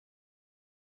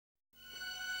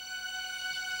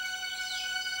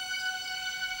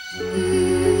You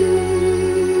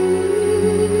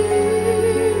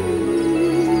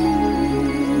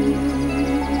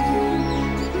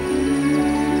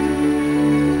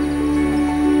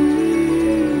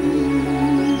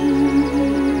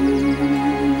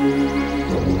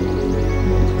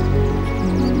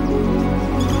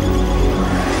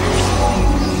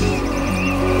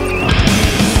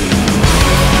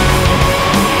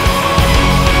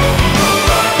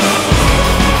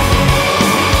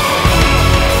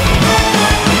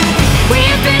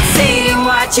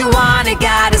want it,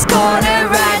 got us cornered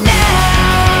right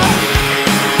now.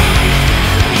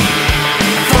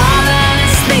 Falling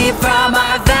asleep from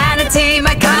our vanity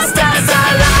might cost us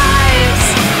our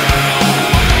lives.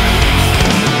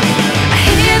 I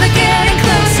hear they're getting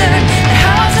closer, the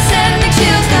howls are sending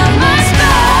chills down my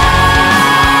spine.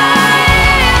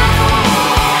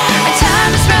 Our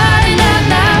time is running out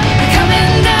now, we're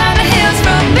coming down the hills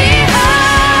from behind.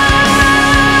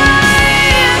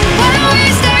 When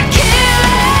we start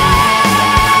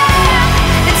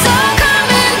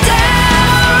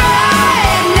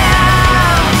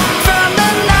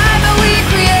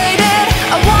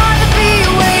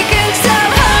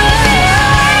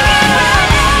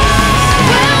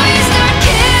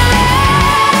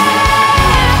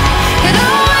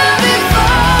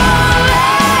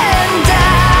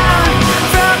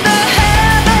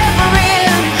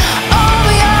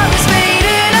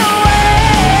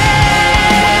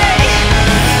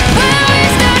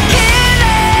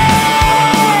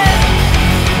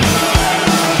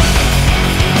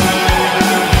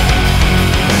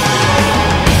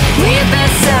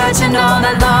all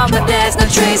night long, but there's no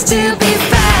trace to be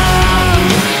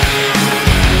found.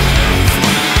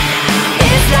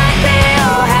 It's like they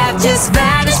all have just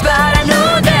vanished, but I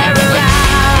know they're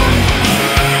around.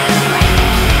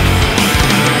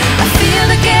 I feel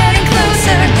they're getting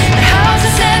closer, the howls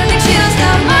are sending chills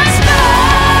down my spine.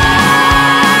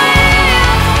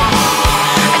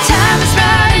 Our time is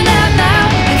running out now,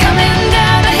 we're coming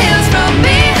down the hills from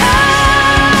behind.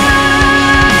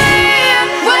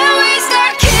 When we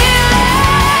start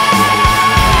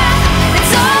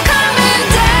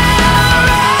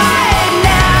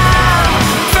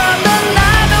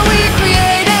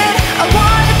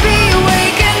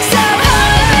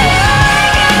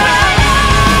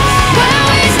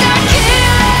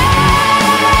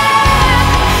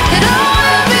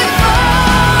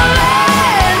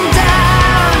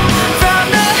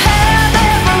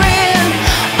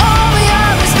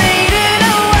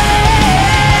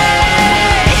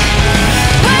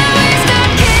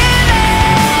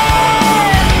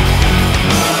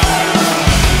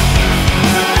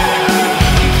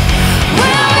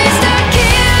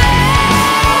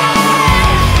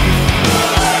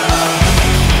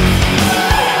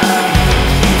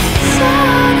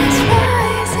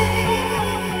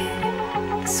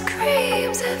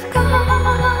have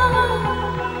gone,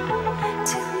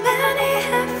 too many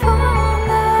have fallen,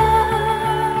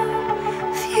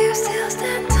 few still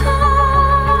stand.